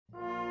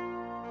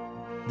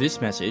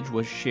This message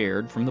was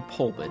shared from the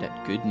pulpit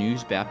at Good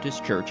News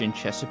Baptist Church in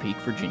Chesapeake,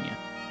 Virginia.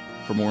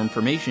 For more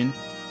information,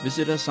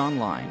 visit us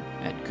online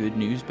at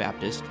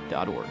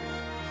goodnewsbaptist.org.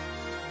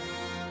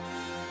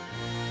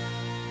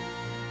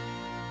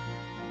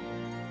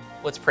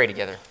 Let's pray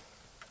together.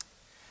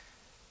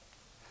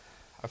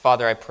 Our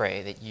Father, I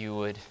pray that you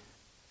would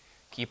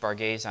keep our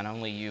gaze on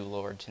only you,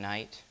 Lord,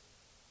 tonight.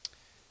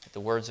 That the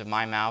words of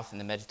my mouth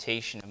and the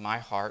meditation of my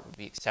heart would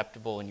be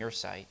acceptable in your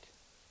sight.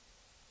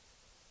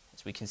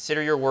 As we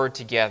consider your word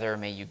together,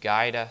 may you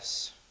guide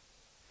us.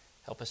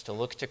 Help us to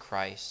look to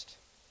Christ.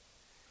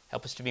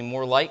 Help us to be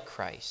more like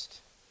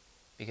Christ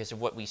because of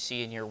what we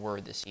see in your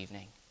word this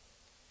evening.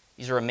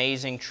 These are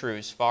amazing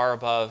truths, far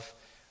above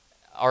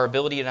our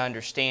ability to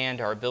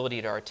understand, our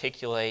ability to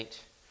articulate,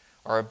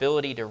 our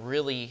ability to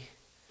really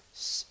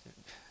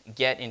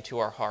get into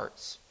our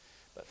hearts.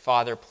 But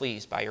Father,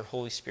 please, by your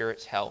Holy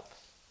Spirit's help,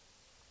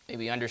 may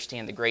we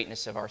understand the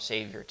greatness of our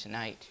Savior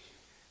tonight.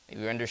 May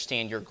we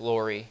understand your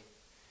glory.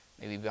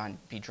 May we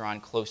be drawn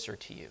closer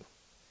to you.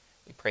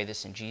 We pray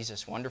this in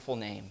Jesus' wonderful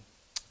name.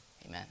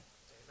 Amen.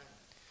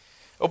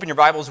 Open your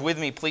Bibles with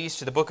me, please,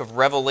 to the book of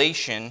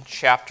Revelation,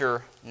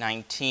 chapter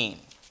 19.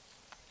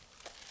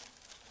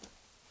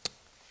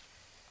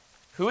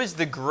 Who is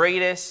the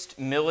greatest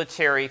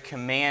military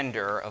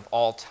commander of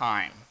all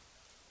time?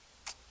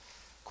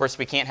 Of course,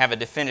 we can't have a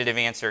definitive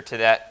answer to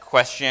that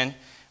question,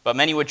 but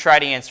many would try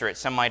to answer it.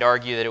 Some might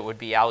argue that it would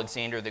be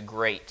Alexander the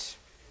Great,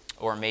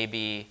 or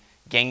maybe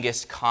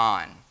Genghis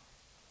Khan.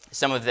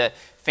 Some of the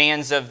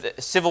fans of the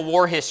Civil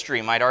War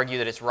history might argue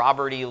that it's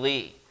Robert E.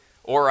 Lee,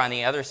 or on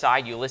the other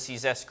side,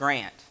 Ulysses S.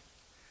 Grant.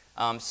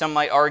 Some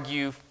might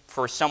argue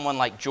for someone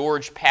like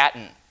George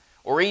Patton,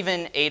 or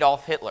even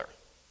Adolf Hitler.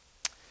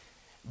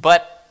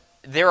 But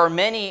there are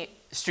many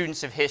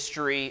students of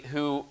history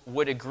who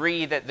would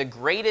agree that the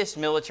greatest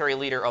military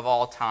leader of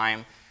all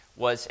time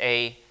was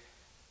a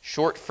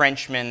short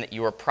Frenchman that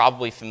you are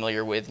probably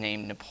familiar with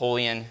named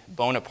Napoleon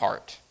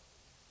Bonaparte.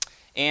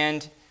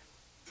 And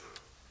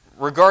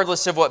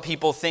regardless of what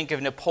people think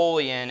of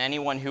Napoleon,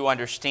 anyone who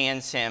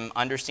understands him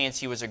understands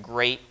he was a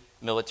great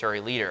military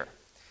leader.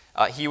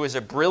 He was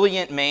a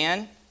brilliant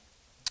man.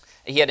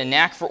 He had a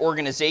knack for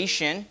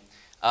organization,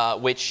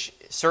 which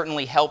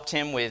certainly helped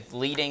him with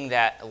leading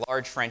that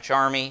large French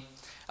army.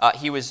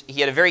 He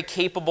had a very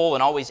capable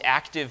and always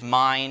active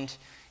mind.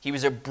 He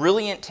was a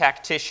brilliant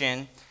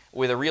tactician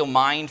with a real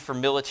mind for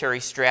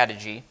military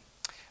strategy.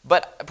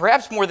 But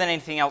perhaps more than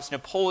anything else,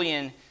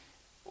 Napoleon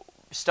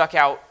stuck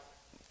out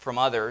from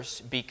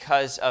others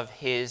because of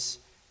his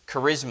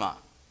charisma.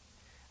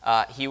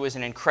 He was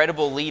an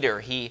incredible leader.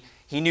 He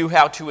knew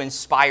how to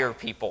inspire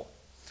people.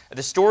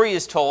 The story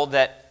is told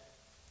that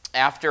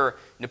after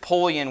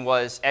Napoleon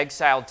was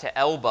exiled to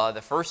Elba,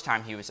 the first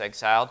time he was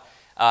exiled,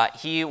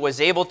 he was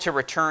able to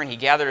return. He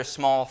gathered a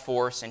small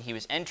force, and he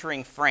was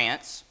entering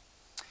France.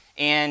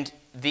 And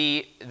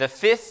the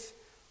 5th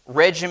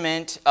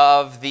Regiment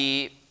of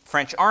the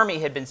French army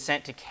had been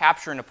sent to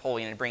capture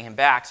Napoleon and bring him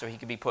back so he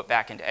could be put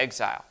back into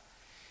exile.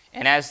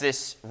 And as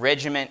this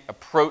regiment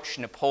approached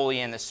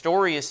Napoleon, the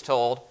story is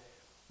told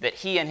that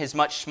he and his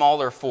much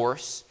smaller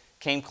force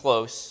came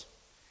close.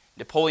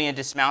 Napoleon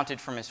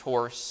dismounted from his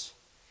horse,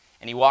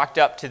 and he walked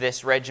up to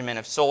this regiment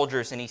of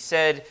soldiers, and he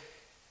said,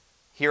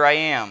 "Here I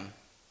am.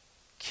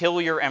 Kill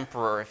your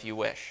emperor if you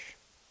wish."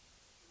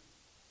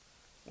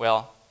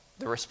 Well,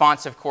 the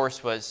response, of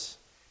course, was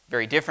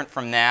very different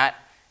from that.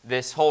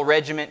 This whole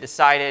regiment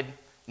decided,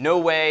 no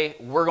way,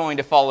 we're going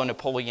to follow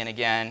Napoleon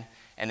again.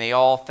 And they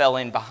all fell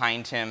in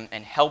behind him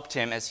and helped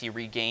him as he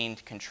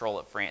regained control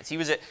of France. He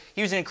was an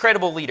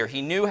incredible leader.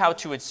 He knew how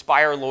to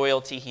inspire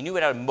loyalty. He knew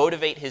how to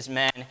motivate his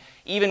men,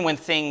 even when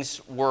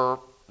things were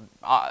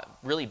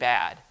really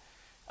bad.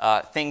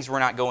 Things were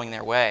not going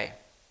their way.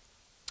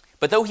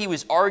 But though he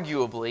was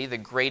arguably the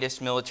greatest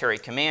military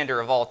commander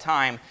of all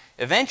time,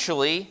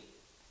 eventually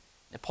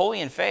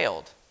Napoleon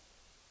failed.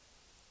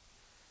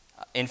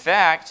 In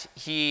fact,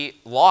 he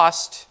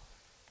lost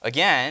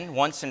again,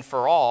 once and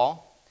for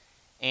all,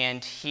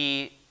 and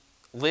he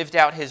lived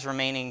out his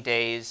remaining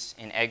days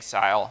in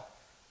exile.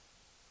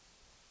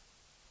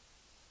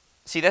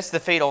 See, that's the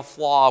fatal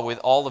flaw with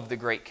all of the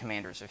great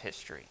commanders of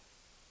history.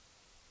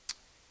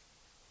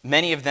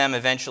 Many of them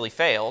eventually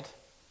failed,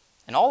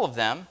 and all of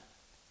them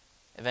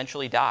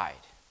eventually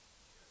died.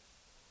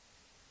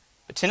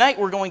 But tonight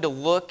we're going to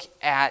look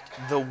at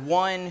the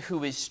one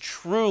who is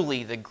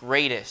truly the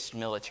greatest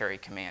military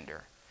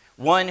commander,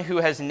 one who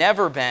has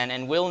never been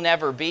and will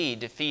never be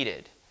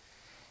defeated,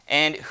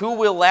 and who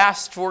will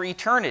last for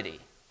eternity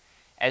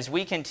as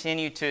we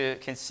continue to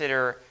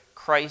consider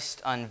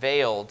Christ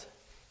unveiled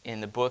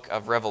in the book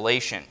of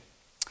Revelation.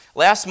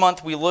 Last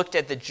month we looked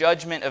at the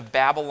judgment of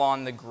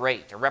Babylon the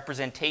Great, a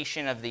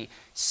representation of the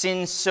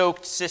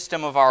sin-soaked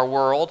system of our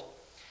world,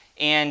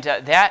 and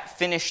that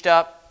finished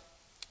up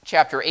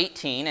chapter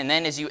 18, and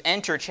then as you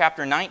enter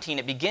chapter 19,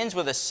 it begins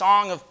with a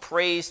song of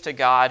praise to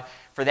God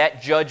for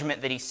that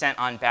judgment that he sent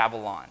on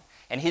Babylon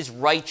and his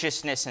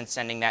righteousness in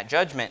sending that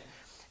judgment.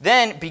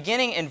 Then,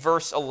 beginning in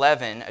verse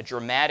 11, a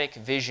dramatic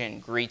vision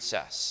greets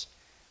us.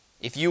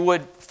 If you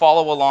would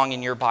follow along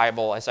in your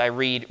Bible as I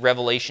read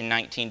Revelation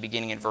 19,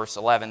 beginning in verse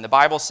 11, the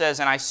Bible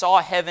says, "And I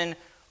saw heaven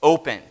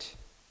opened,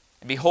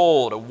 and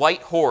behold, a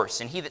white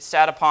horse, and he that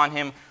sat upon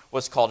him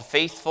was called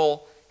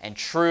Faithful and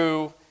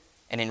True,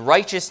 and in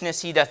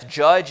righteousness he doth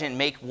judge and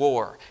make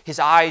war. His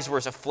eyes were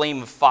as a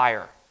flame of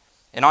fire,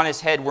 and on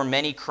his head were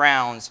many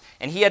crowns,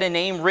 and he had a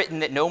name written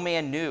that no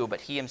man knew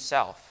but he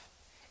himself.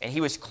 And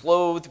he was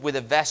clothed with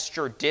a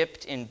vesture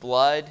dipped in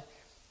blood,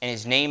 and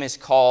his name is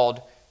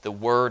called the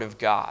Word of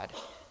God.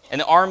 And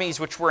the armies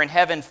which were in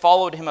heaven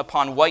followed him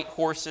upon white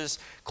horses,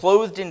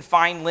 clothed in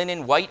fine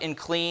linen, white and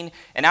clean.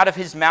 And out of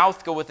his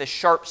mouth goeth a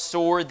sharp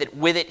sword, that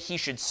with it he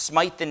should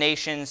smite the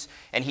nations,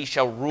 and he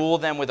shall rule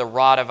them with a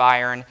rod of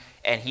iron.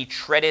 And he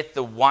treadeth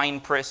the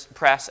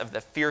winepress of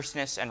the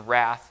fierceness and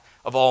wrath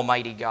of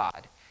Almighty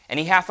God. And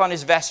he hath on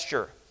his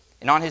vesture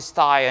and on his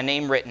thigh a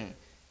name written,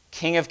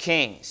 King of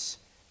Kings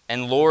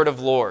and Lord of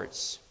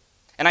Lords.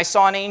 And I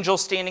saw an angel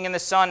standing in the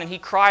sun, and he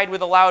cried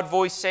with a loud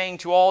voice, saying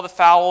to all the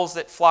fowls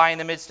that fly in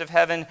the midst of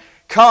heaven,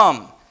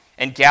 Come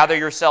and gather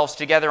yourselves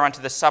together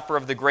unto the supper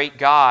of the great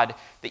God,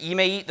 that ye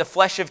may eat the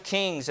flesh of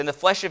kings, and the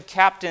flesh of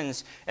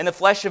captains, and the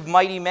flesh of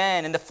mighty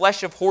men, and the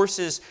flesh of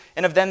horses,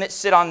 and of them that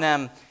sit on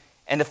them,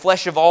 and the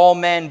flesh of all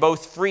men,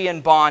 both free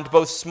and bond,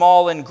 both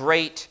small and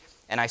great.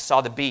 And I saw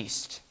the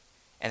beast,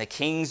 and the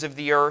kings of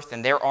the earth,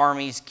 and their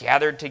armies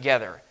gathered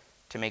together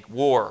to make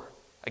war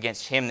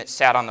against him that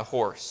sat on the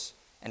horse,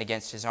 and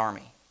against his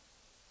army."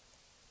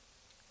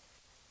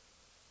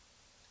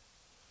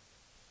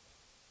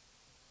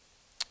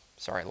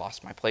 Sorry, I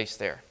lost my place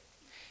there.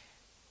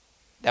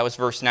 That was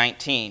verse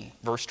 19.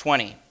 Verse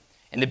 20.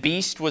 "And the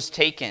beast was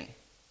taken,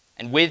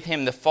 and with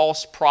him the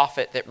false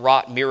prophet that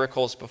wrought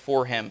miracles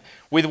before him,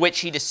 with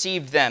which he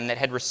deceived them that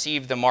had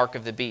received the mark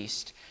of the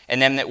beast,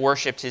 and them that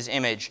worshipped his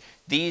image.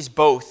 These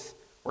both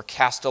were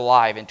cast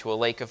alive into a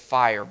lake of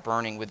fire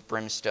burning with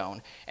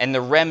brimstone. And the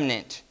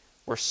remnant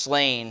were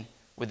slain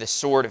with the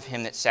sword of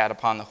him that sat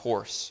upon the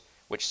horse,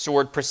 which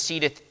sword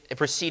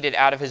proceeded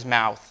out of his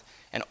mouth,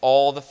 and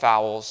all the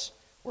fowls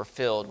were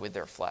filled with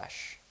their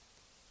flesh."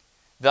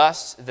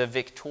 Thus, the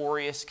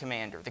victorious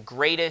commander, the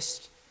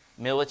greatest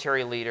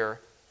military leader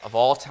of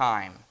all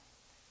time,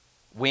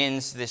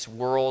 wins this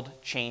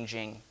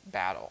world-changing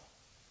battle.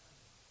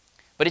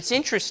 But it's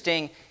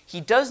interesting, he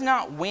does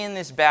not win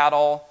this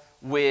battle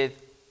with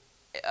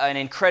an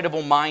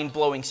incredible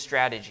mind-blowing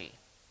strategy,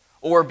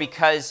 or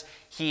because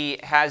he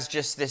has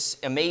just this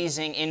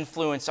amazing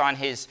influence on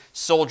his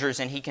soldiers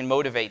and he can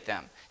motivate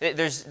them.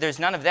 There's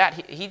none of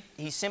that.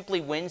 He simply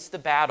wins the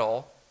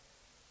battle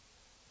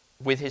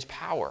with his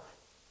power.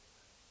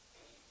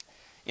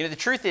 You know, the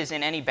truth is,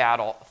 in any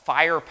battle,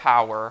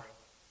 firepower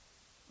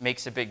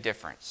makes a big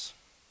difference.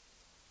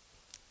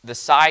 The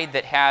side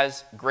that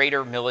has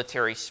greater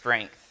military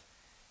strength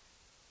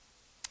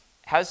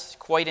has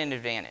quite an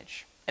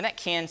advantage. And that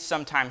can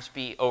sometimes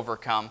be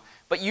overcome.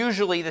 But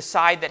usually the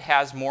side that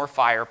has more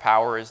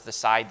firepower is the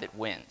side that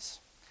wins.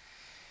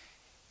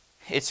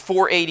 It's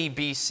 480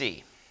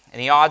 BC. And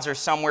the odds are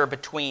somewhere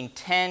between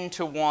 10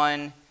 to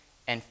 1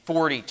 and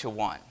 40 to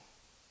 1.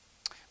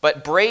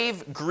 But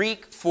brave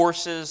Greek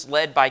forces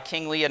led by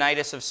King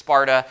Leonidas of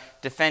Sparta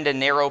defend a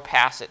narrow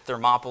pass at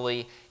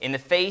Thermopylae in the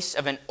face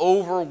of an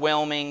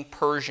overwhelming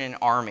Persian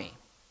army.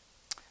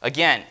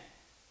 Again,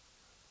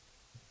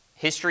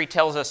 history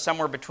tells us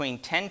somewhere between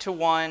 10 to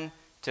 1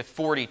 to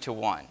 40 to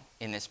 1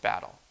 in this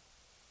battle.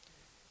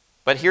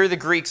 But here the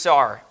Greeks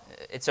are.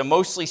 It's a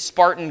mostly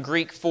Spartan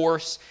Greek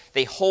force.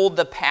 They hold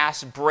the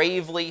pass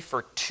bravely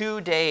for 2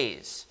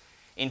 days,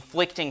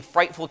 inflicting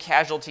frightful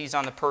casualties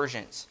on the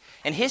Persians.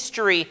 And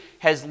history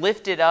has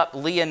lifted up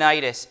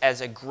Leonidas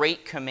as a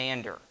great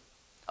commander,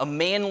 a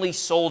manly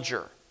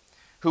soldier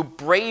who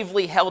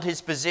bravely held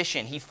his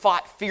position. He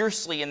fought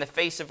fiercely in the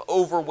face of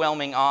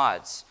overwhelming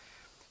odds.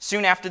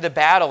 Soon after the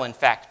battle, in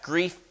fact,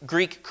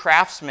 Greek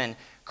craftsmen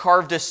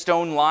carved a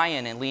stone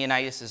lion in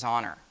Leonidas'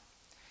 honor.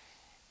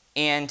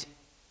 And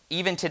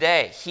even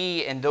today,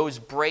 he and those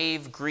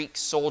brave Greek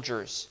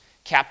soldiers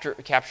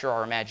capture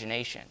our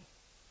imagination.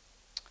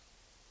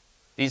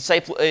 The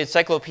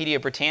Encyclopedia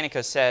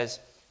Britannica says,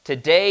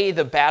 "Today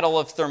the Battle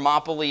of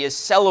Thermopylae is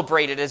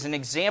celebrated as an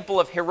example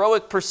of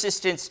heroic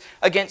persistence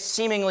against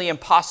seemingly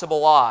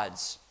impossible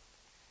odds."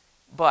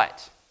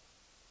 But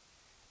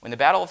when the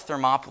Battle of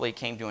Thermopylae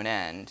came to an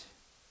end,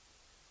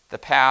 the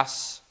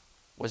pass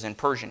was in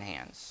Persian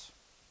hands.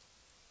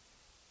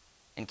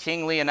 And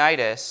King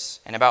Leonidas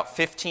and about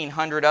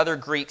 1,500 other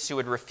Greeks who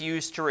had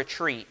refused to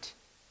retreat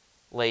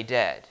lay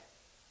dead.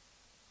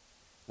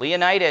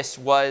 Leonidas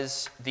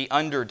was the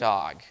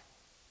underdog,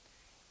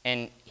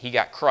 and he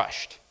got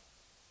crushed.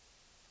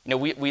 You know,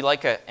 we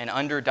like an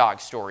underdog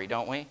story,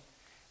 don't we?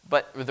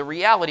 But the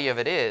reality of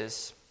it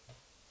is,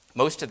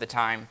 most of the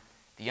time,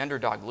 the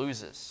underdog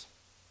loses.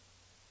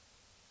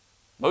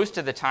 Most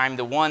of the time,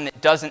 the one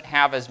that doesn't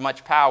have as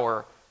much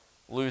power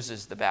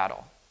loses the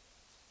battle.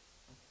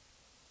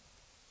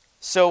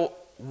 So,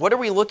 what are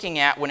we looking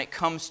at when it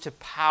comes to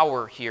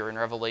power here in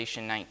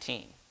Revelation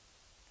 19?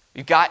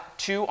 We've got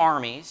two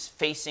armies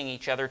facing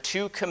each other,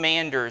 two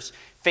commanders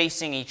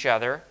facing each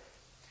other.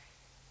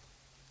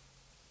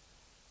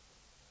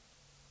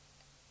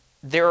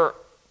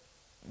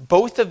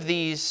 Both of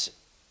these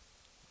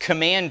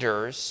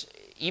commanders,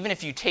 even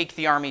if you take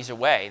the armies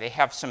away, they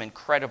have some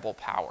incredible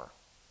power.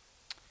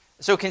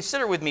 So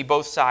consider with me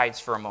both sides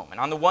for a moment.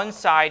 On the one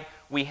side,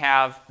 we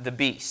have the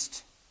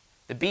beast.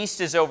 The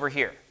beast is over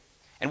here.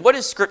 And what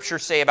does Scripture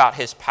say about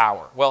his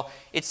power? Well,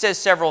 it says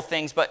several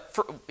things, but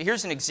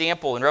here's an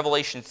example in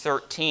Revelation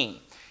 13.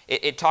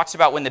 It talks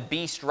about when the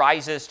beast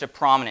rises to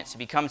prominence.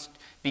 It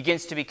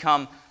begins to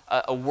become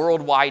a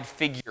worldwide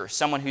figure,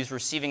 someone who's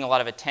receiving a lot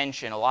of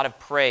attention, a lot of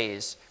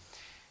praise.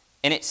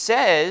 And it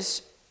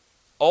says,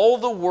 all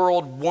the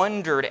world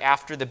wondered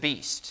after the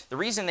beast. The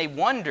reason they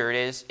wondered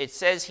is it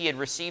says he had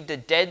received a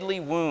deadly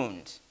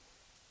wound.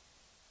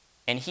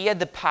 And he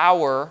had the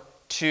power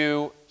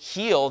to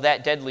heal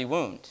that deadly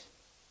wound.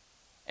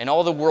 And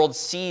all the world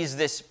sees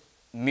this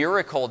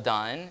miracle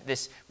done,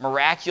 this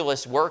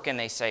miraculous work, and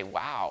they say,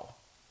 wow.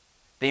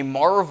 They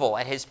marvel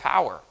at his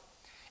power.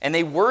 And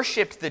they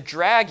worshiped the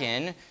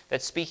dragon,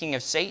 that's speaking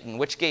of Satan,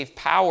 which gave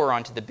power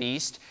unto the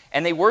beast.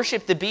 And they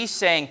worshiped the beast,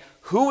 saying,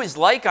 who is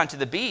like unto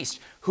the beast?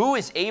 Who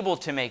is able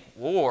to make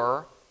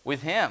war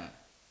with him?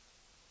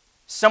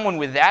 Someone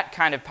with that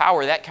kind of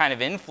power, that kind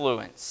of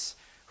influence,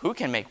 who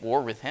can make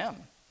war with him?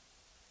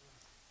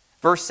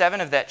 Verse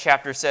 7 of that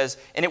chapter says,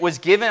 and it was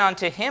given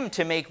unto him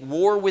to make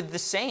war with the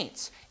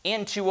saints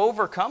and to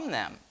overcome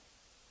them.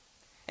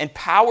 And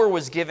power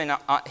was given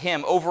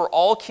him over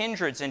all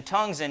kindreds and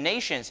tongues and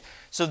nations.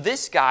 So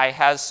this guy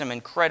has some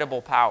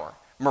incredible power.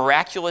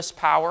 Miraculous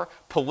power,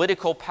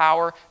 political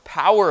power,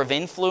 power of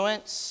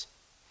influence.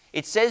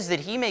 It says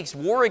that he makes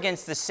war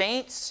against the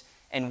saints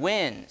and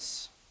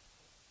wins.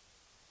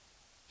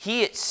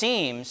 He, it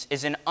seems,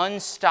 is an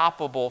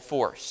unstoppable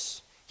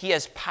force. He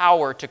has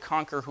power to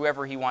conquer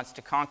whoever he wants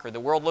to conquer. The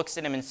world looks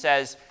at him and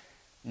says,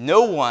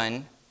 no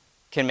one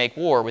can make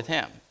war with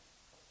him.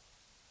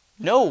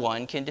 No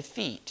one can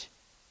defeat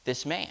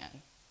this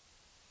man.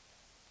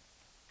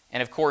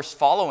 And of course,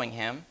 following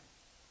him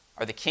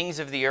are the kings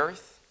of the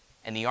earth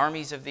and the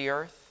armies of the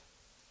earth.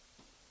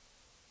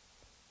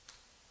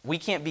 We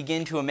can't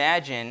begin to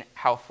imagine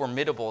how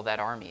formidable that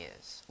army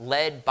is,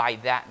 led by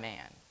that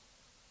man.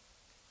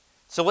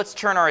 So let's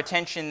turn our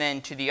attention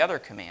then to the other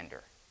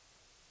commander.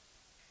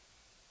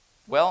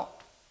 Well,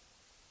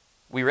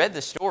 we read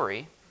the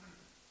story.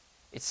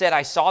 It said,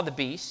 I saw the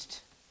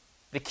beast,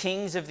 the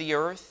kings of the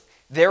earth,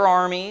 their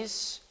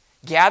armies,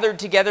 gathered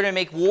together to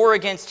make war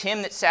against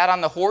him that sat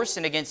on the horse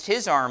and against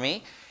his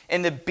army,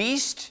 and the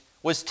beast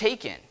was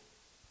taken.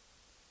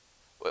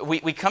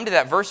 We come to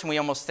that verse and we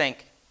almost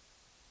think,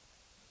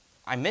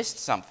 I missed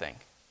something.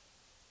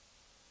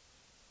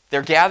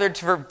 They're gathered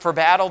for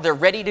battle. They're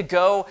ready to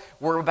go.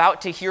 We're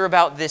about to hear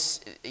about this,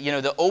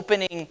 the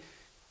opening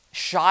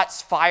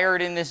shots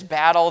fired in this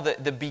battle,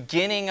 the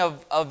beginning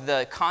of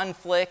the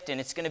conflict,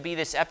 and it's going to be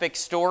this epic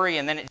story,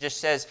 and then it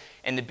just says,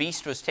 and the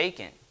beast was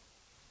taken.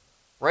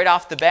 Right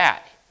off the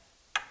bat,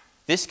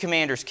 this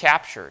commander's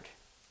captured.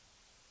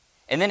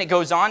 And then it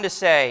goes on to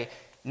say,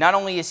 not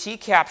only is he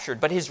captured,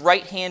 but his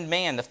right-hand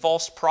man, the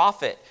false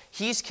prophet,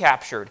 he's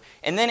captured.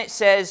 And then it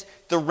says,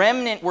 the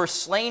remnant were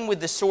slain with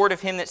the sword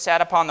of him that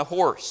sat upon the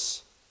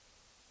horse.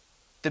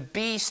 The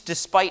beast,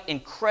 despite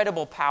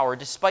incredible power,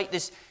 despite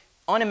this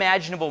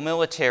unimaginable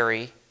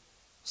military,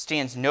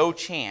 stands no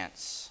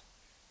chance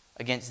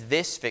against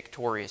this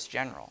victorious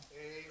general.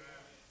 Amen.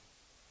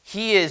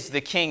 He is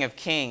the King of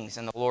kings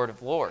and the Lord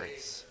of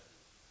lords.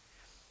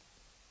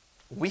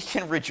 Amen. We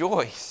can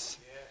rejoice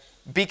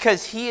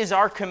because he is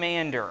our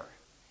commander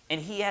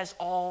and he has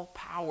all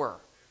power. Amen.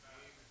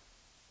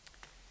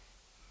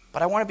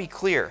 But I want to be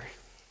clear.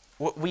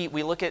 We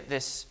look at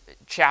this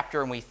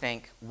chapter and we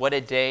think, what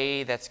a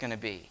day that's going to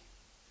be.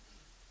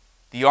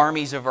 The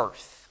armies of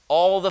earth.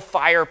 All the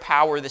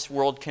firepower this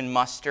world can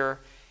muster,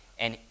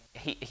 and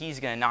he's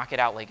going to knock it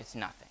out like it's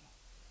nothing.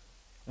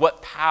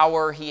 What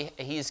power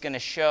he's going to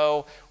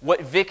show,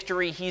 what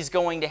victory he's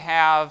going to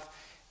have,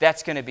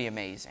 that's going to be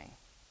amazing.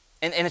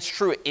 And it's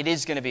true, it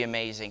is going to be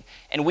amazing.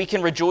 And we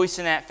can rejoice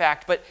in that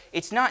fact, but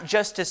it's not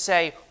just to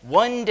say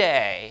one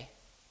day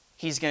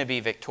he's going to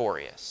be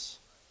victorious.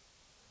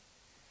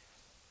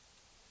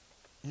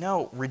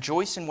 No,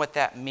 rejoice in what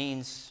that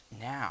means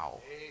now.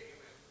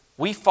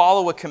 We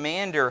follow a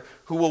commander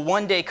who will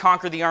one day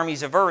conquer the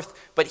armies of earth,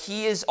 but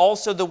he is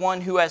also the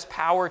one who has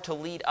power to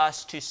lead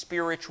us to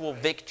spiritual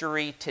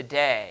victory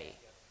today.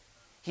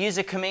 He is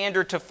a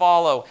commander to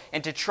follow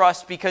and to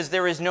trust because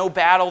there is no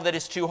battle that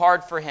is too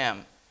hard for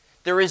him.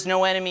 There is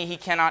no enemy he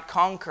cannot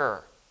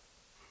conquer.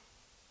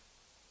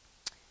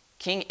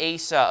 King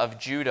Asa of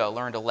Judah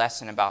learned a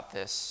lesson about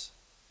this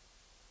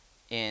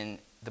in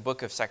the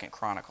book of 2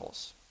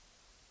 Chronicles.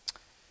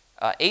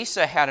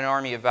 Asa had an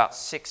army of about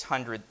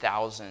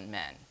 600,000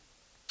 men.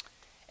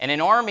 And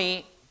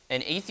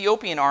an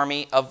Ethiopian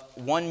army of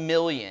 1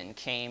 million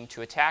came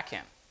to attack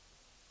him.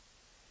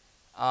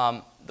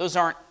 Those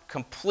aren't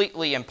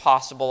completely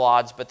impossible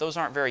odds, but those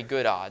aren't very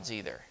good odds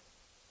either.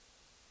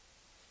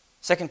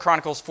 2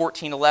 Chronicles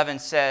 14:11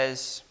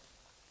 says,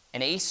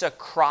 "And Asa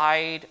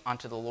cried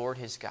unto the Lord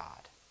his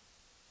God,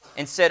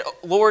 and said,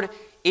 Lord,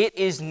 it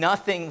is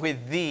nothing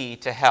with thee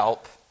to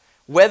help,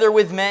 whether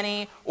with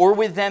many or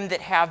with them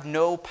that have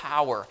no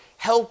power.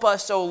 Help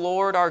us, O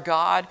Lord our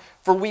God,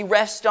 for we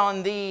rest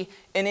on thee,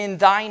 and in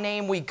thy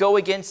name we go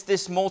against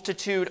this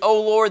multitude.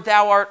 O Lord,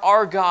 thou art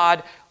our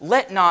God,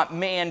 let not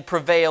man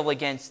prevail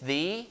against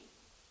thee."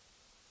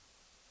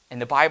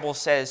 And the Bible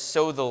says,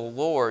 "So the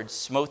Lord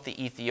smote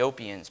the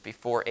Ethiopians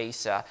before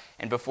Asa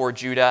and before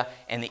Judah,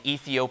 and the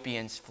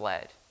Ethiopians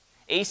fled."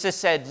 Asa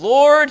said,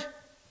 "Lord,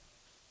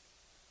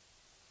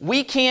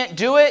 we can't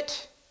do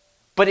it,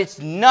 but it's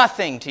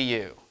nothing to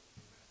you.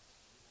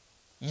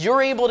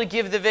 You're able to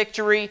give the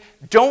victory.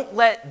 Don't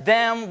let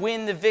them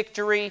win the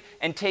victory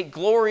and take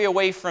glory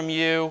away from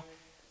you."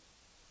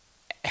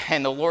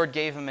 And the Lord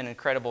gave him an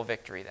incredible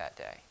victory that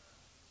day.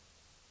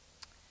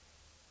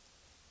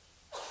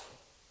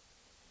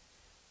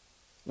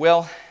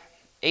 Well,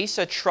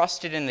 Asa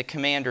trusted in the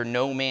commander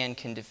no man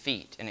can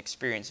defeat and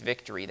experienced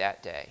victory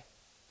that day.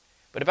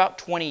 But about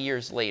 20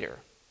 years later,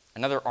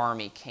 another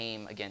army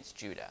came against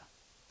Judah.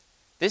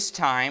 This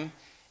time,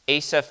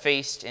 Asa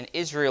faced an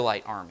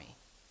Israelite army.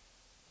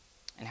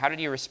 And how did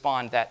he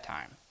respond that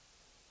time?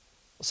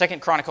 Well,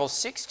 2 Chronicles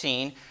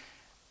 16,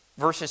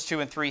 verses 2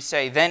 and 3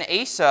 say, "Then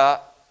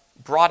Asa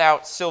brought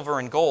out silver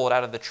and gold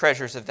out of the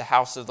treasures of the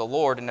house of the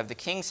Lord and of the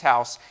king's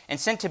house, and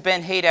sent to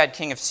Ben-Hadad,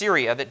 king of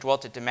Syria, that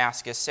dwelt at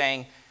Damascus,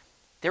 saying,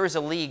 There is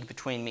a league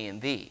between me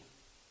and thee,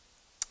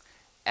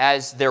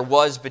 as there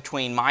was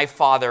between my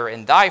father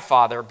and thy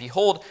father.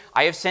 Behold,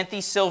 I have sent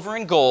thee silver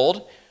and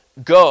gold.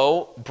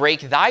 Go,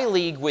 break thy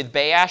league with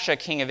Baasha,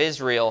 king of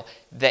Israel,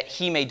 that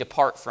he may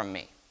depart from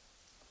me."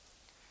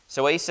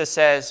 So Asa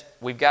says,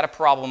 we've got a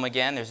problem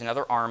again. There's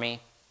another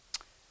army.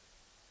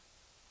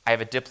 I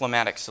have a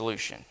diplomatic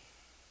solution.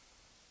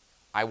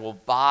 I will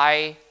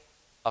buy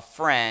a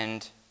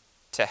friend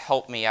to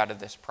help me out of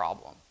this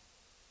problem.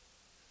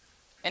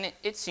 And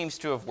it seems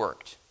to have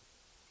worked.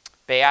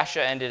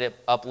 Baasha ended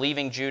up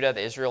leaving Judah.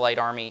 The Israelite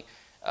army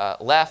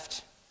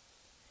left.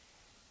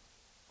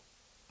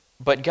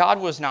 But God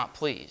was not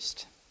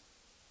pleased.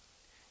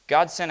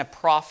 God sent a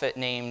prophet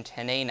named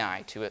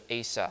Hanani to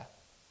Asa.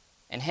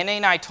 And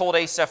Hanani told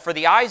Asa, "For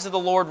the eyes of the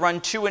Lord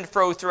run to and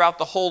fro throughout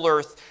the whole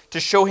earth, to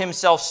show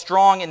himself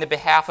strong in the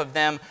behalf of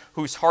them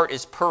whose heart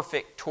is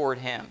perfect toward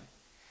him.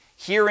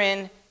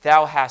 Herein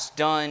thou hast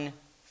done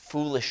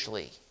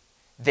foolishly.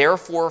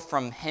 Therefore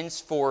from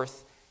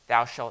henceforth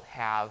thou shalt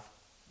have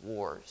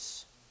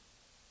wars."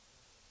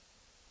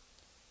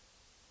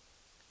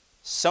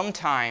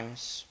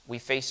 Sometimes we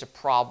face a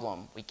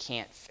problem we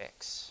can't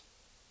fix.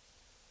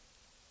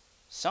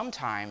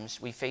 Sometimes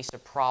we face a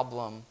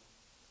problem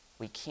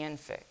we can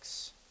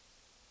fix.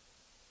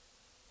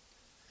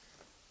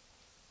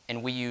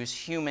 And we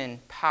use human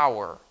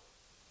power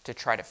to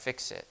try to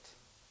fix it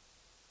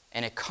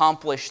and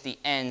accomplish the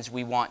ends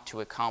we want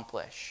to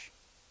accomplish.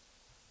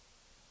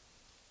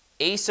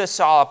 Asa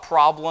saw a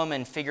problem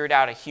and figured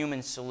out a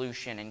human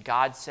solution, and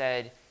God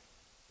said,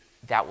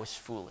 that was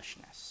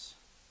foolishness.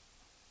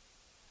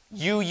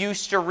 You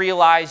used to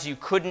realize you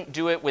couldn't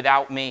do it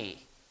without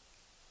me,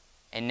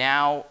 and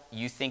now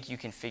you think you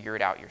can figure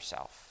it out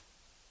yourself.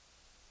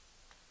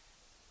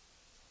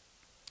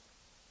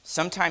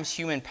 Sometimes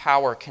human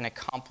power can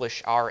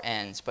accomplish our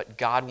ends, but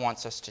God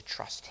wants us to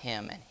trust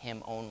him and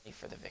him only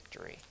for the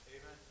victory.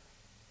 Amen.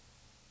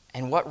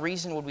 And what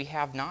reason would we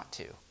have not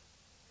to? Amen.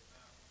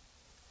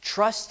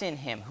 Trust in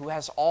him who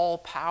has all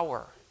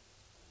power.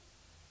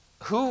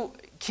 Who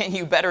can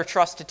you better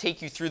trust to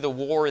take you through the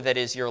war that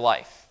is your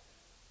life?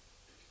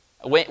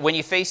 When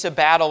you face a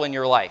battle in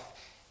your life,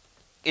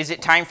 is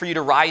it time for you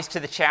to rise to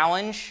the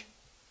challenge?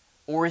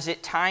 Or is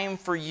it time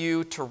for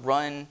you to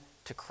run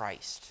to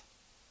Christ?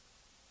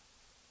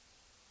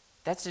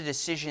 That's a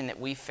decision that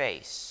we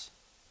face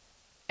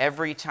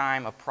every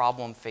time a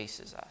problem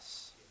faces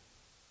us.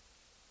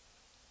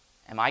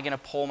 Am I going to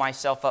pull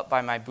myself up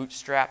by my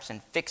bootstraps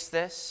and fix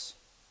this?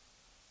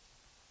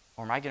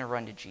 Or am I going to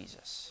run to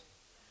Jesus?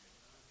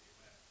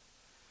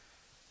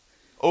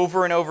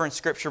 Over and over in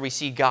Scripture, we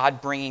see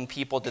God bringing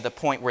people to the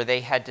point where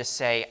they had to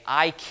say,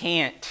 I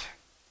can't,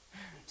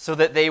 so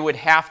that they would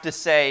have to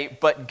say,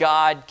 but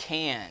God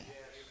can.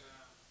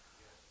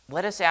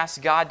 Let us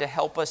ask God to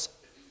help us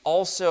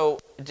also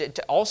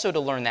to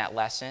learn that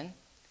lesson,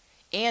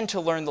 and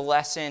to learn the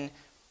lesson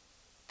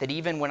that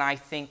even when I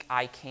think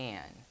I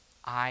can,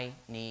 I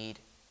need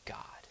God.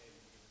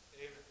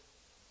 Amen.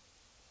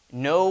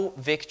 No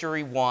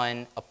victory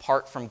won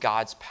apart from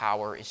God's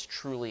power is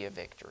truly a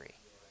victory.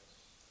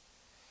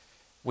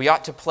 We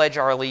ought to pledge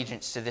our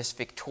allegiance to this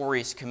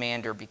victorious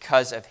commander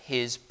because of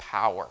his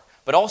power,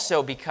 but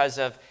also because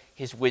of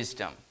his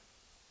wisdom.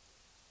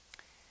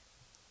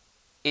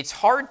 It's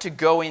hard to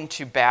go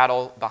into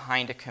battle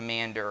behind a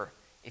commander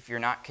if you're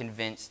not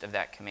convinced of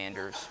that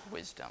commander's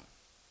wisdom.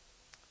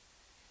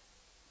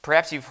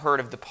 Perhaps you've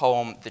heard of the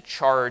poem, The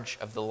Charge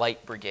of the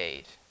Light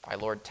Brigade by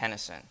Lord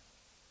Tennyson.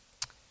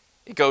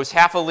 It goes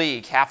half a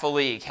league, half a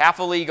league, half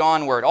a league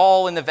onward.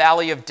 All in the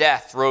valley of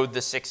death rode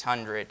the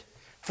 600.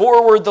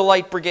 Forward the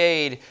light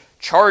brigade.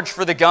 Charge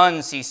for the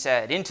guns, he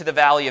said. Into the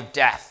valley of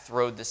death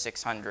rode the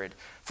 600.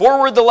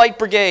 Forward the light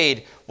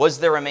brigade. Was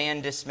there a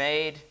man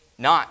dismayed?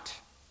 Not,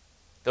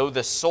 though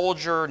the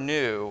soldier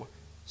knew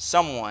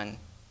someone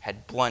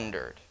had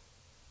blundered.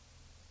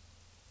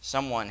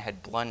 Someone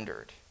had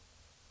blundered.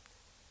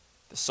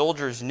 The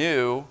soldiers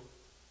knew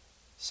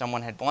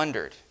someone had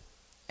blundered.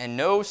 And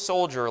no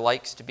soldier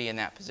likes to be in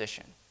that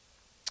position.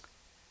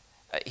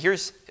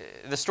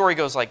 The story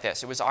goes like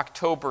this. It was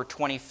October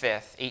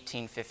 25th,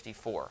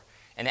 1854.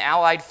 And the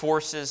Allied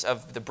forces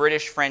of the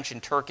British, French,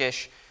 and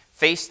Turkish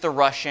faced the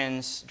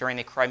Russians during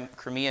the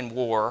Crimean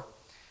War.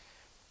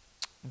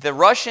 The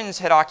Russians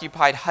had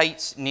occupied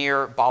heights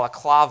near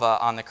Balaclava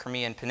on the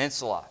Crimean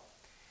Peninsula,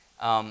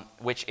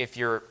 which, if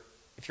you're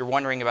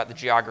wondering about the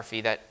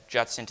geography, that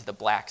juts into the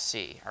Black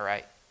Sea, all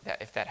right?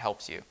 If that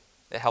helps you.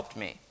 That helped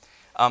me.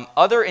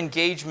 Other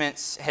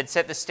engagements had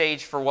set the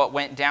stage for what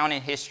went down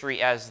in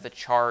history as the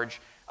Charge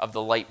of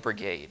the Light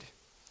Brigade.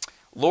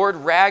 Lord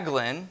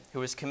Raglan, who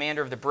was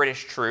commander of the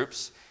British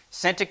troops,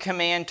 sent a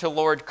command to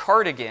Lord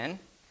Cardigan,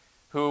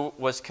 who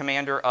was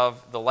commander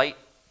of the Light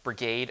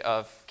Brigade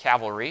of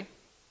Cavalry,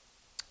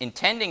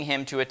 intending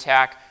him to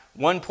attack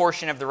one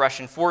portion of the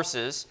Russian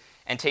forces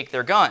and take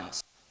their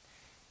guns.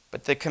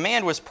 But the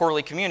command was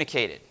poorly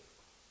communicated.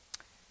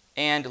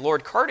 And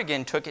Lord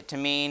Cardigan took it to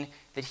mean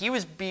that he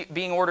was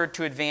being ordered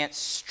to advance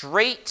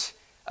straight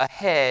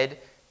ahead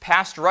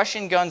past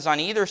Russian guns on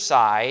either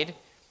side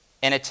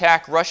and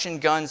attack Russian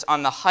guns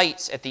on the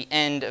heights at the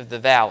end of the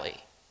valley.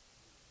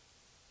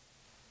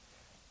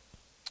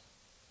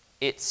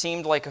 It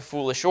seemed like a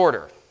foolish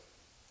order,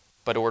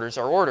 but orders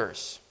are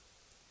orders.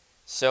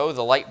 So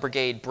the Light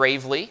Brigade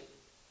bravely,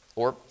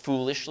 or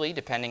foolishly,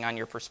 depending on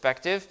your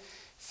perspective,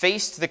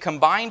 faced the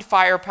combined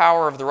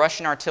firepower of the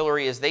Russian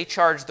artillery as they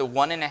charged the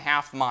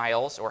 1.5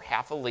 miles, or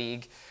half a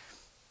league,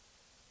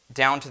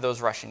 down to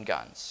those Russian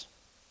guns.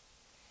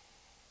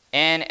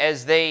 And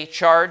as they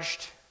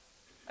charged,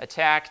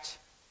 attacked,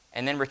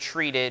 and then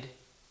retreated,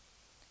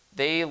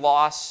 they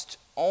lost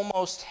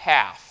almost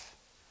half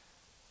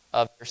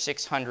of their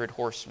 600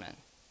 horsemen,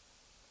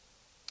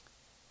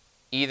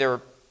 either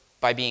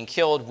by being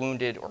killed,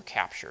 wounded, or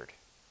captured.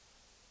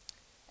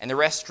 And the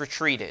rest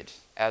retreated,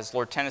 as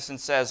Lord Tennyson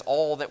says,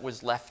 all that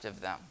was left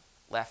of them,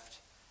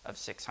 left of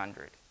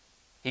 600.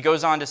 He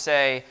goes on to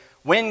say,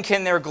 when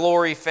can their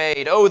glory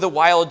fade? Oh, the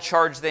wild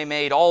charge they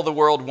made, all the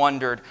world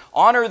wondered.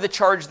 Honor the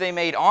charge they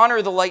made,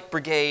 honor the Light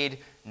Brigade,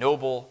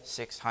 noble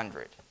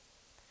 600.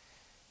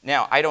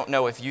 Now, I don't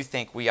know if you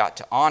think we ought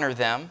to honor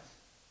them,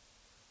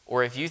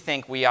 or if you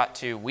think we ought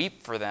to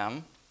weep for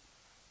them,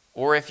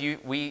 or if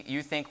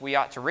you think we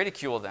ought to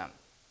ridicule them.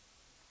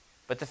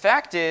 But the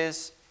fact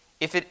is,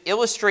 if it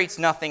illustrates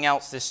nothing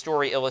else, this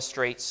story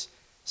illustrates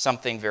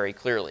something very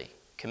clearly.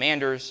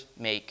 Commanders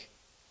make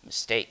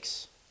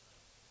mistakes.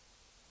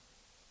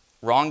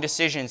 Wrong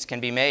decisions can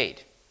be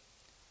made.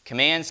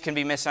 Commands can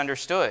be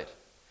misunderstood.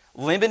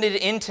 Limited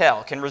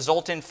intel can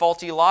result in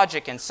faulty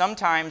logic, and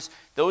sometimes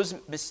those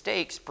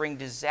mistakes bring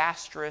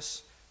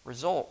disastrous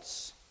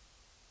results.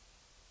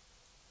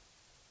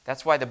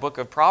 That's why the book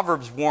of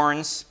Proverbs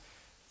warns,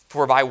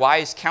 for by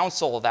wise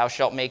counsel thou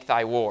shalt make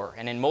thy war,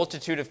 and in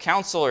multitude of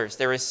counselors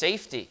there is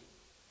safety.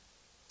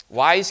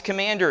 Wise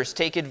commanders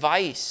take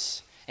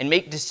advice and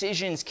make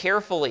decisions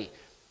carefully.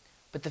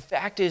 But the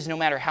fact is, no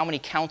matter how many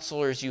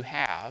counselors you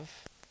have,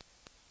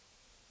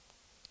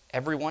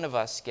 every one of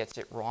us gets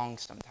it wrong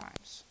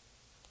sometimes.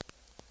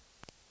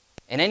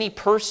 And any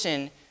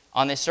person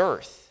on this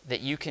earth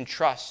that you can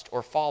trust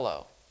or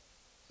follow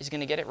is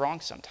going to get it wrong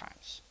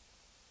sometimes.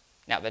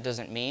 Now, that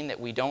doesn't mean that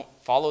we don't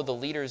follow the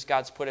leaders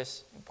God's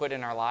put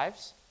in our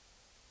lives,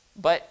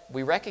 but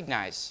we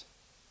recognize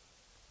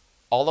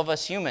all of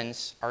us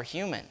humans are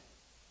human.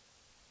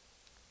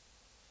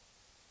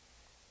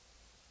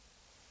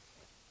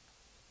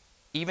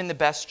 Even the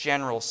best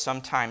generals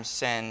sometimes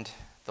send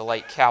the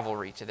light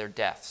cavalry to their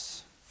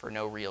deaths for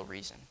no real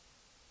reason.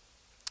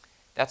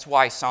 That's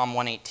why Psalm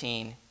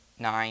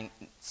 118:9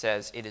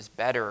 says, it is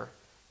better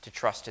to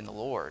trust in the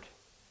Lord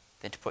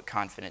than to put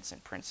confidence in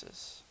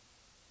princes.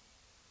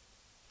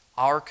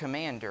 Our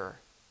commander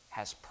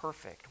has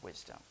perfect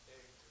wisdom.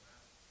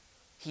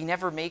 He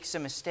never makes a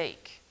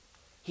mistake.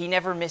 He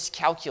never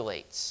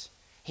miscalculates.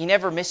 He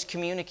never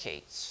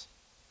miscommunicates.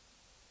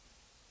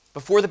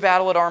 Before the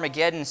battle at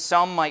Armageddon,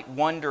 some might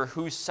wonder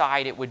whose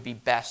side it would be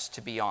best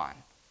to be on.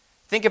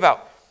 Think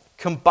about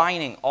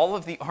combining all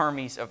of the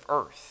armies of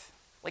earth.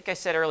 Like I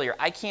said earlier,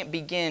 I can't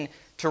begin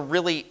to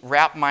really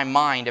wrap my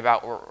mind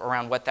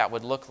around what that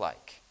would look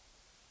like.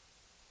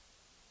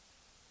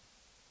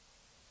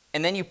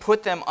 And then you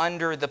put them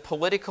under the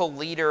political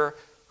leader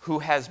who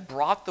has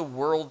brought the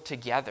world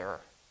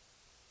together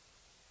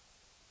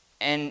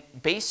and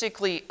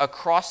basically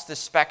across the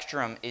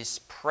spectrum is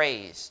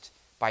praised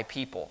by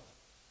people.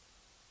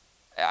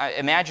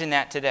 Imagine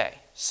that today.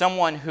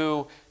 Someone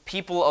who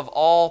people of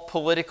all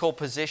political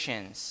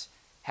positions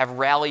have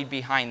rallied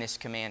behind this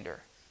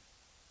commander.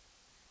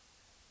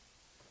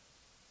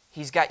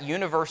 He's got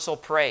universal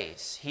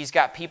praise. He's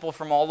got people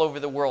from all over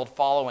the world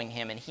following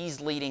him, and he's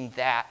leading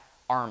that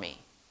army.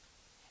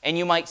 And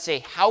you might say,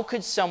 how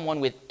could someone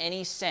with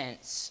any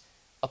sense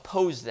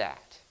oppose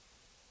that?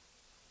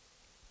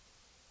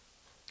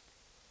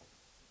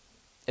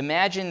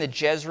 Imagine the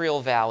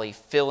Jezreel Valley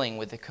filling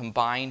with the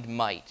combined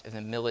might of the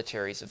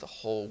militaries of the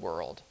whole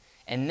world.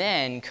 And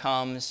then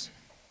comes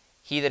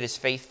he that is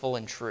faithful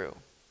and true.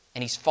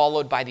 And he's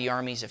followed by the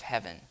armies of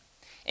heaven.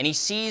 And he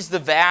sees the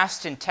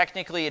vast and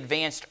technically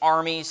advanced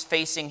armies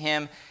facing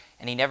him,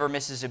 and he never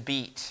misses a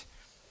beat.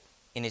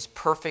 In his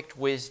perfect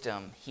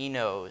wisdom, he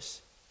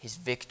knows his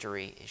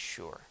victory is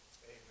sure.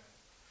 Amen.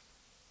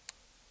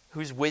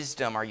 Whose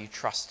wisdom are you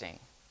trusting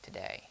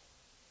today?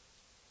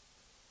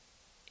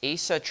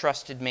 Asa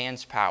trusted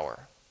man's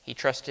power. He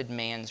trusted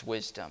man's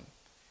wisdom.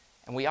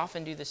 And we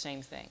often do the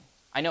same thing.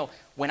 I know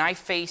when I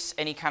face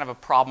any kind of a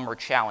problem or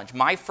challenge,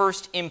 my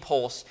first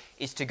impulse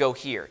is to go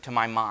here, to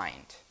my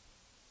mind.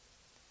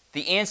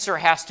 The answer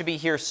has to be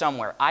here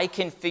somewhere. I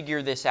can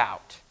figure this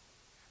out.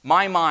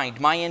 My mind,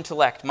 my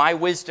intellect, my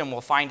wisdom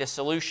will find a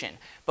solution.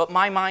 But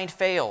my mind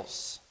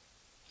fails.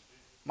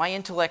 My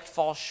intellect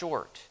falls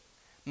short.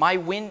 My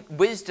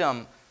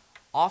wisdom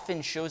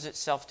often shows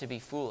itself to be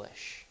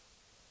foolish.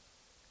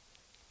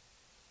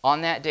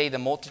 On that day, the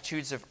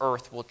multitudes of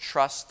earth will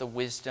trust the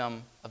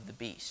wisdom of the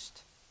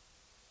beast.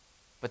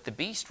 But the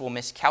beast will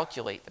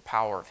miscalculate the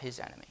power of his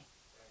enemy.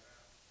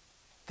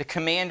 The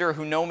commander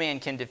who no man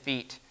can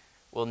defeat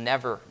will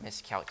never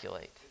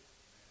miscalculate.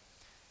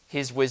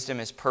 His wisdom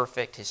is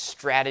perfect. His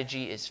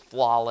strategy is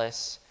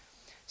flawless.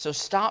 So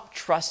stop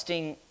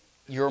trusting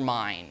your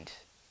mind.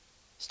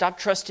 Stop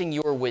trusting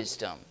your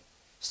wisdom.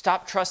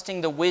 Stop trusting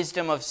the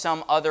wisdom of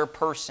some other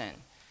person.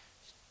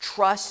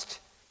 Trust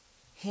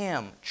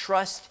him.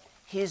 Trust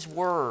his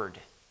word.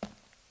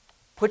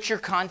 Put your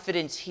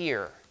confidence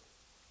here.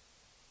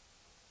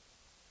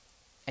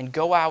 And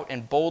go out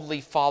and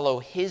boldly follow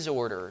his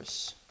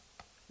orders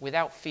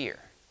without fear.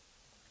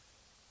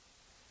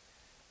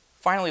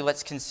 Finally,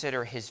 let's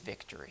consider his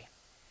victory.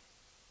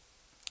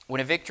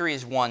 When a victory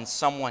is won,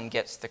 someone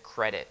gets the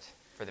credit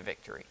for the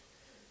victory.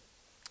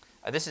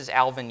 This is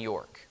Alvin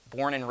York,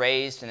 born and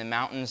raised in the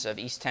mountains of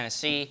East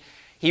Tennessee.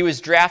 He was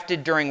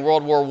drafted during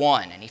World War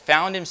I, and he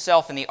found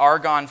himself in the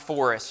Argonne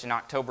Forest in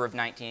October of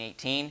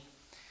 1918.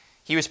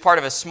 He was part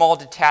of a small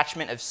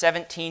detachment of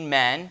 17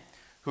 men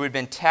who had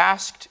been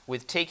tasked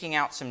with taking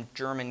out some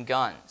German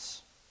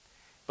guns.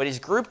 But his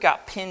group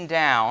got pinned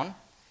down,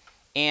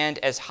 and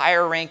as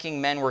higher-ranking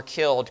men were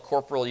killed,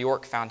 Corporal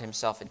York found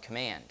himself in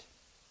command.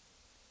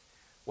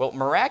 Well,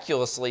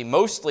 miraculously,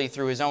 mostly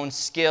through his own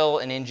skill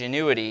and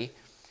ingenuity,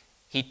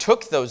 he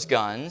took those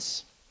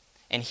guns,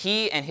 and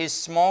he and his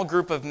small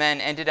group of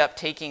men ended up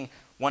taking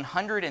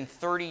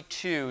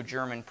 132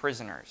 German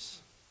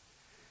prisoners.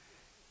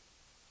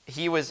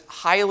 He was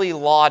highly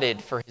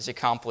lauded for his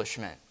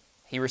accomplishment.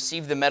 He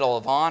received the Medal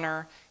of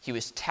Honor. He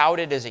was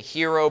touted as a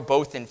hero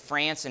both in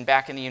France and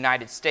back in the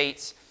United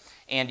States.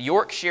 And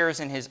York shares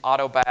in his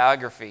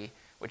autobiography,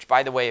 which,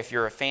 by the way, if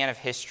you're a fan of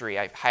history,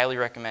 I highly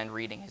recommend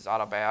reading his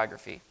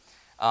autobiography.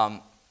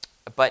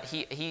 But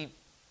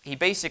he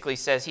basically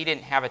says he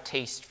didn't have a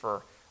taste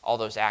for all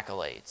those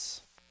accolades,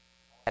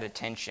 that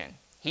attention.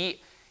 He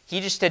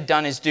just had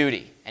done his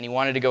duty, and he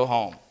wanted to go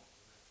home.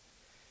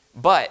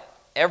 But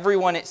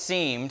everyone, it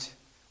seemed,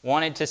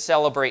 wanted to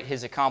celebrate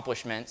his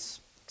accomplishments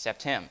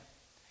except him.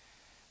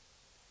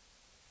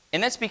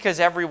 And that's because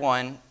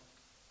everyone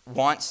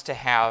wants to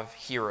have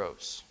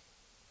heroes.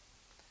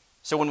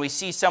 So when we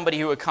see somebody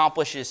who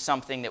accomplishes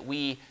something that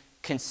we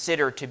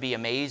consider to be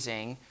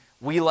amazing,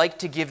 we like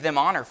to give them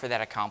honor for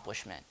that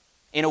accomplishment.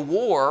 In a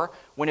war,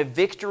 when a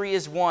victory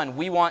is won,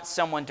 we want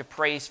someone to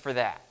praise for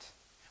that.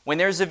 When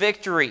there's a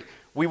victory,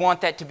 we want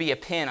that to be a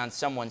pin on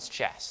someone's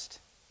chest.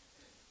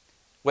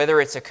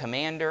 Whether it's a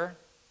commander,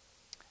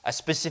 a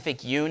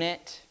specific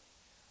unit,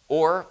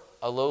 or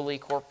a lowly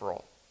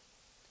corporal.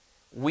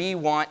 We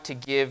want to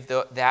give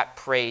that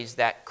praise,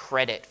 that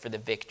credit for the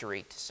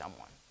victory to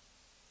someone.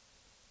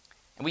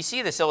 And we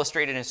see this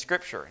illustrated in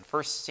Scripture. In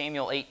 1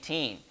 Samuel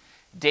 18,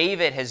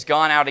 David has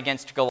gone out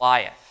against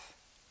Goliath.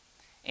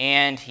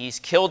 And he's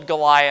killed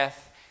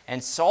Goliath.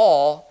 And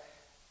Saul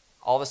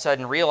all of a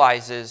sudden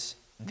realizes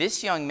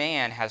this young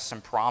man has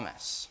some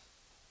promise.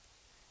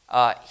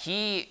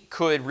 He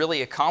could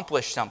really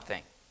accomplish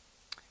something.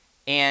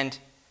 And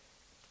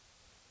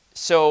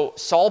so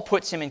Saul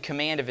puts him in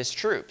command of his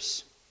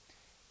troops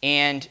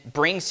and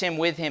brings him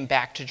with him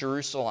back to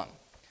Jerusalem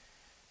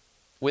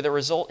with a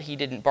result he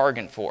didn't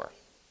bargain for.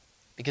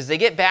 Because they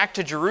get back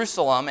to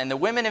Jerusalem and the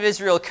women of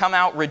Israel come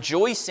out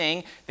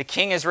rejoicing the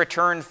king has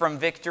returned from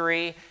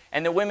victory,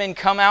 and the women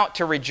come out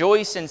to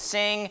rejoice and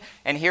sing,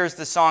 and here's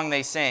the song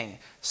they sing.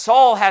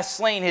 Saul has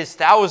slain his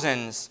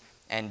thousands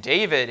and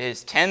David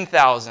his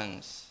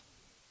 10,000s.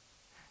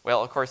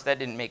 Well, of course, that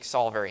didn't make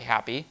Saul very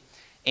happy.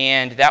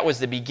 And that was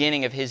the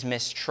beginning of his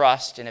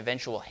mistrust and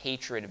eventual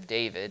hatred of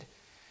David.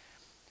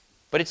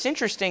 But it's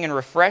interesting and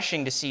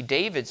refreshing to see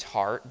David's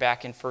heart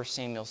back in 1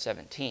 Samuel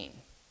 17.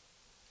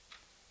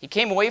 He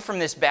came away from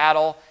this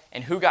battle,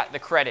 and who got the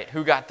credit?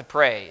 Who got the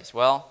praise?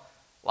 Well,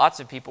 lots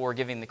of people were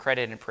giving the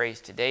credit and praise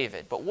to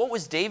David. But what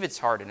was David's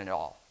heart in it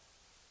all?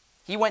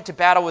 He went to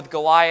battle with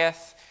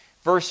Goliath.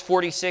 Verse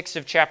 46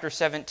 of chapter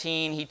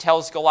 17, he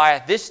tells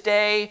Goliath, "This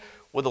day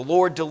will the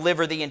Lord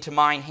deliver thee into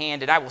mine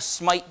hand, and I will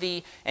smite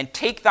thee, and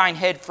take thine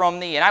head from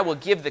thee, and I will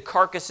give the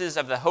carcasses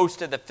of the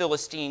host of the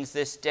Philistines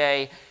this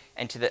day,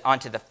 and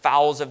unto the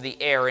fowls of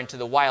the air, and to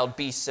the wild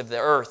beasts of the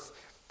earth,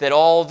 that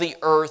all the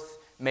earth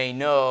may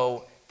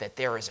know that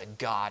there is a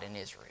God in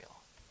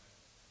Israel."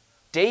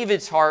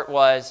 David's heart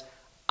was,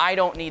 I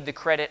don't need the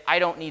credit, I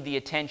don't need the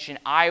attention,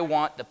 I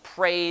want the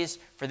praise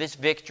for this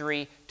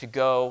victory to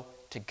go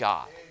to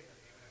God.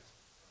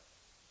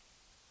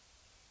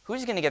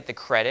 Who's going to get the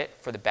credit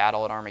for the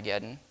battle at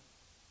Armageddon?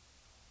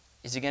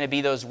 Is it going to be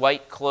those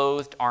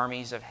white-clothed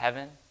armies of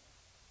heaven?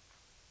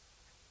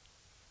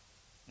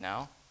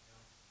 No.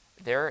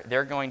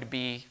 They're going to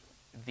be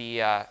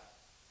the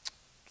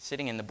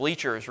sitting in the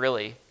bleachers,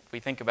 really, if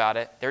we think about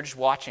it. They're just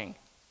watching.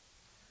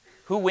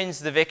 Who wins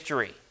the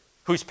victory?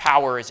 Whose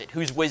power is it?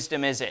 Whose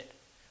wisdom is it?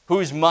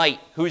 Whose might,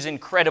 whose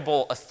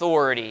incredible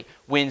authority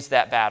wins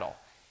that battle?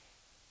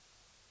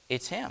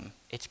 It's him.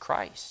 It's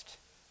Christ.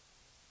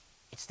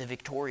 It's the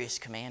victorious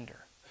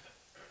commander.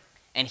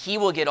 And he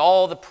will get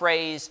all the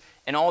praise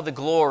and all the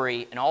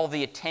glory and all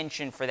the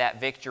attention for that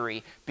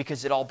victory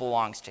because it all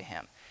belongs to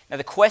him. Now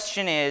the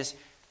question is,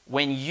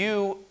 when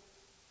you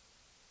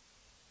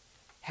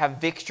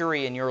have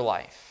victory in your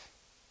life,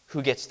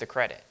 who gets the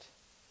credit?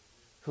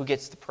 Who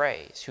gets the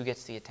praise? Who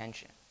gets the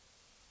attention?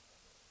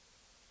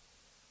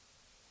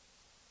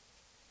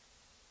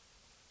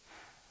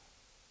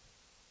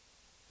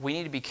 We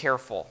need to be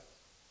careful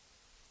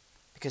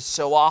because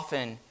so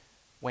often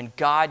when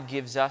God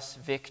gives us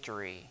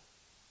victory,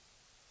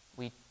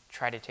 we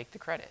try to take the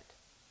credit.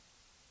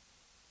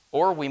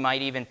 Or we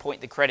might even point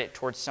the credit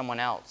towards someone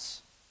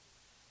else.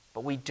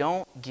 But we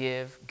don't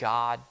give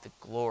God the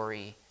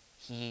glory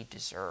he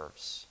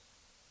deserves.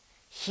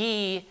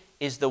 He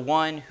is the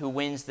one who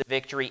wins the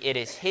victory. It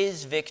is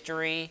his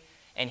victory,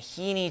 and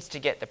he needs to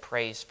get the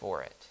praise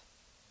for it.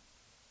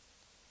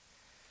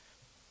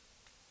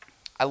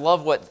 I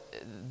love what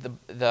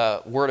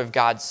the Word of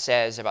God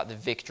says about the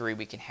victory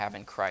we can have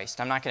in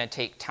Christ. I'm not going to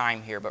take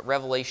time here, but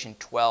Revelation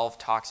 12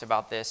 talks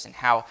about this and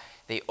how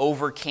they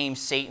overcame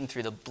Satan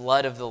through the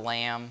blood of the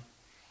Lamb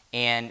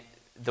and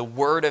the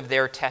word of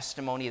their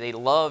testimony. They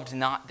loved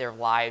not their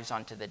lives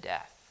unto the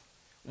death.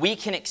 We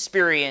can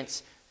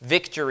experience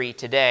victory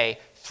today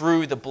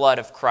through the blood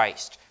of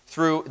Christ,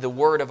 through the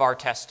word of our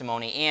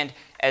testimony. And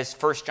as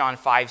 1 John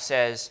 5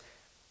 says,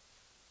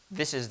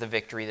 this is the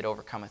victory that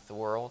overcometh the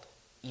world,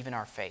 even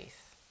our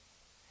faith.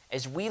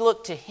 As we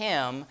look to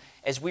him,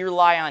 as we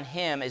rely on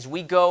him, as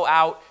we go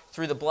out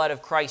through the blood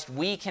of Christ,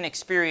 we can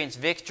experience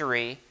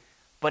victory,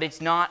 but it's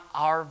not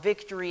our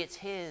victory, it's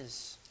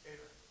his.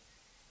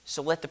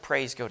 So let the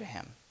praise go to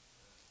him.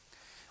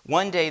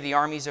 One day the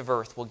armies of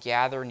earth will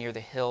gather near the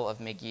hill of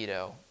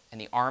Megiddo,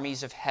 and the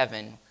armies of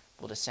heaven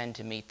will descend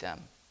to meet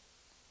them.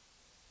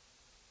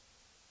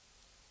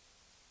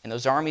 And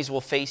those armies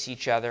will face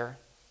each other.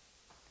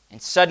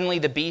 And suddenly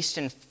the beast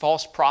and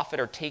false prophet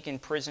are taken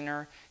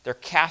prisoner. They're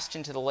cast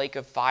into the lake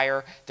of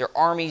fire. Their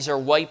armies are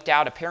wiped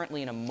out,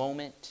 apparently in a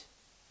moment,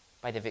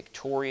 by the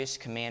victorious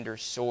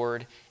commander's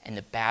sword. And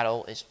the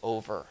battle is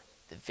over.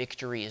 The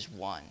victory is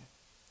won.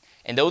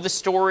 And though the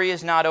story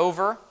is not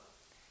over,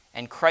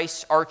 and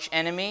Christ's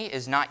archenemy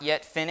is not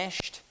yet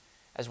finished,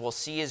 as we'll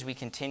see as we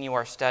continue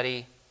our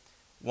study,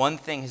 one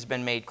thing has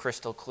been made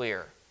crystal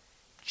clear.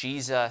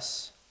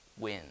 Jesus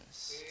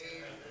wins.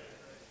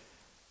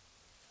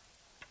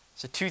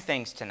 So 2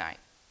 things tonight.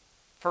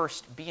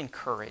 First, be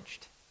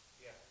encouraged.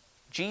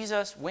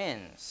 Jesus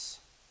wins.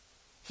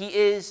 He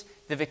is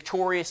the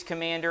victorious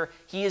commander.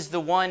 He is the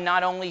one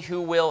not only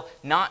who will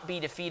not be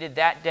defeated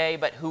that day,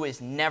 but who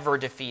is never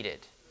defeated.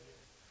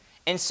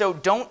 And so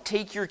don't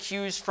take your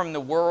cues from the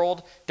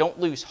world. Don't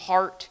lose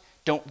heart.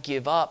 Don't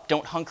give up.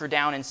 Don't hunker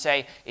down and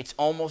say, it's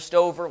almost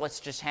over, let's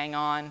just hang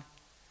on.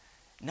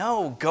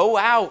 No, go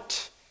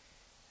out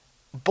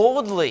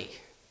boldly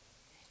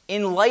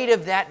in light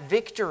of that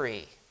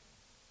victory.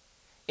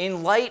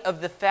 In light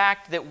of the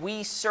fact that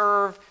we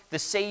serve the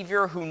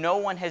Savior who no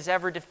one has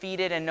ever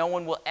defeated and no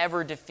one will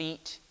ever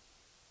defeat.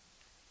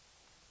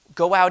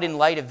 Go out in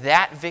light of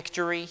that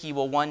victory he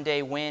will one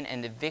day win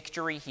and the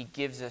victory he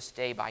gives us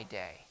day by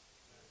day.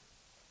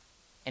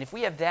 And if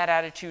we have that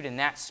attitude and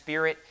that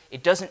spirit,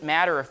 it doesn't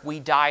matter if we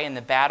die in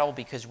the battle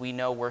because we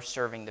know we're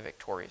serving the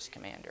victorious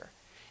commander.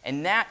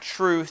 And that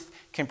truth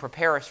can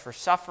prepare us for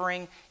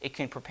suffering. It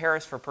can prepare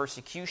us for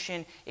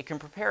persecution. It can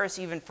prepare us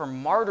even for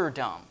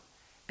martyrdom.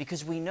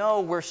 Because we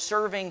know we're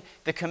serving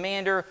the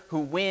commander who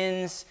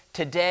wins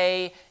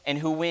today and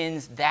who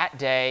wins that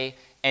day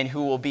and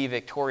who will be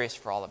victorious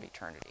for all of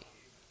eternity.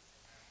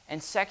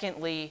 And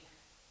secondly,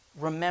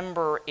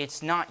 remember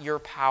it's not your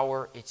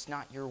power, it's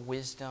not your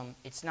wisdom,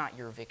 it's not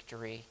your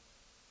victory.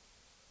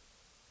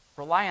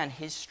 Rely on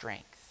his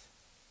strength.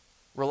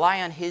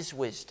 Rely on his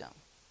wisdom.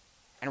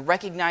 And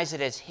recognize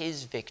it as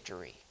his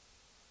victory.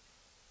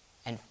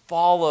 and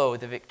follow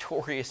the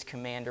victorious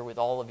commander with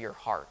all of your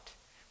heart.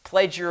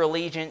 Pledge your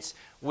allegiance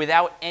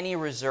without any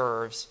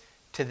reserves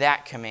to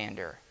that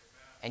commander,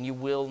 and you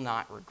will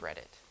not regret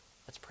it.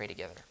 Let's pray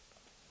together.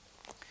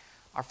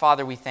 Our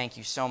Father, we thank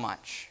you so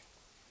much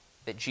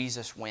that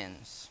Jesus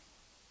wins.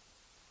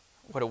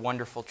 What a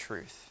wonderful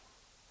truth.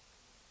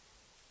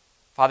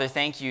 Father,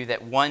 thank you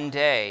that one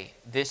day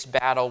this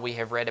battle we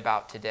have read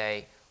about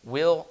today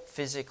will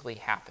physically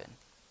happen.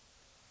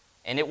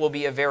 And it will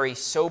be a very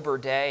sober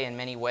day in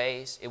many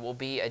ways. It will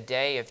be a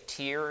day of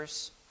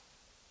tears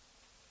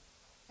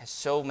as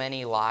so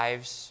many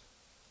lives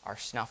are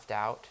snuffed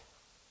out.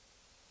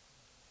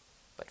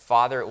 But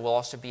Father, it will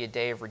also be a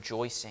day of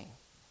rejoicing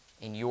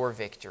in your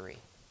victory,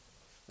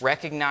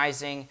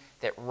 recognizing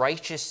that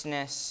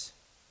righteousness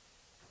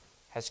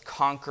has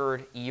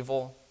conquered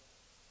evil,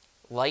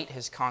 light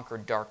has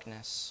conquered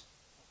darkness,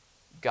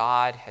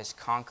 God has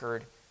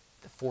conquered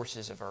the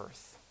forces of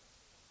earth.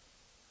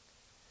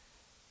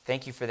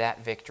 Thank you for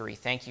that victory.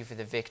 Thank you for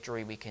the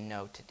victory we can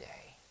know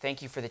today.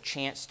 Thank you for the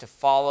chance to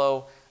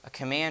follow a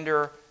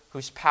commander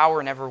whose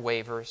power never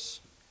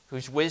wavers,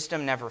 whose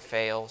wisdom never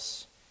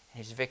fails,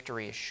 and whose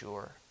victory is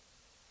sure.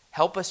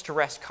 Help us to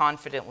rest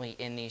confidently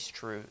in these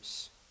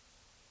truths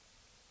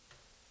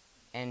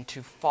and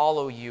to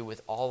follow you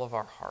with all of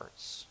our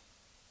hearts,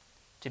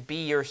 to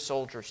be your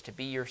soldiers, to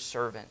be your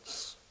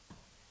servants,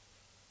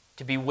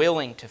 to be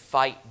willing to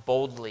fight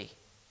boldly,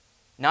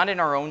 not in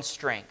our own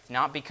strength,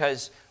 not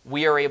because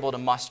we are able to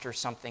muster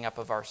something up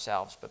of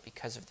ourselves, but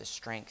because of the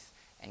strength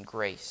and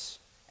grace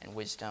and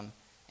wisdom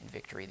and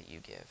victory that you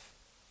give.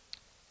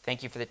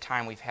 Thank you for the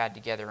time we've had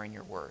together in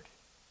your word.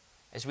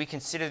 As we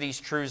consider these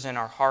truths in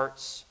our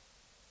hearts,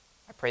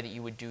 I pray that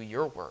you would do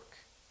your work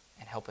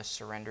and help us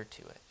surrender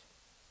to it.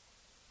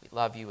 We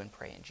love you and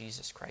pray in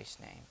Jesus Christ's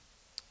name.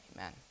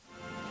 Amen.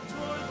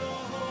 Toward the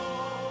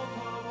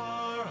hope of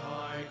our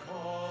high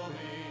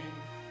calling,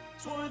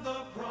 toward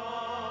the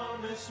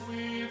promise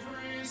we've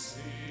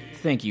received.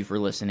 Thank you for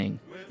listening.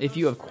 If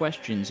you have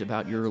questions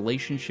about your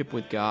relationship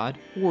with God,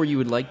 or you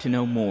would like to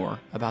know more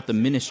about the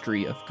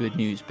ministry of Good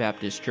News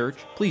Baptist Church,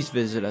 please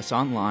visit us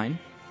online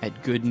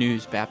at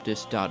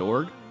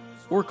goodnewsbaptist.org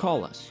or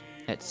call us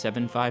at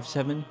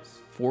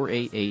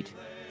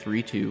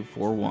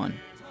 757-488-3241.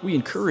 We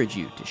encourage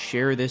you to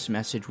share this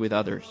message with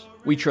others.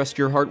 We trust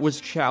your heart was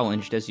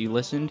challenged as you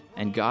listened,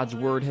 and God's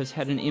Word has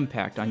had an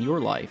impact on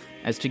your life,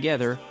 as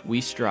together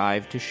we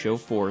strive to show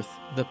forth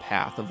the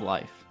path of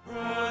life.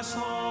 Press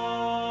on.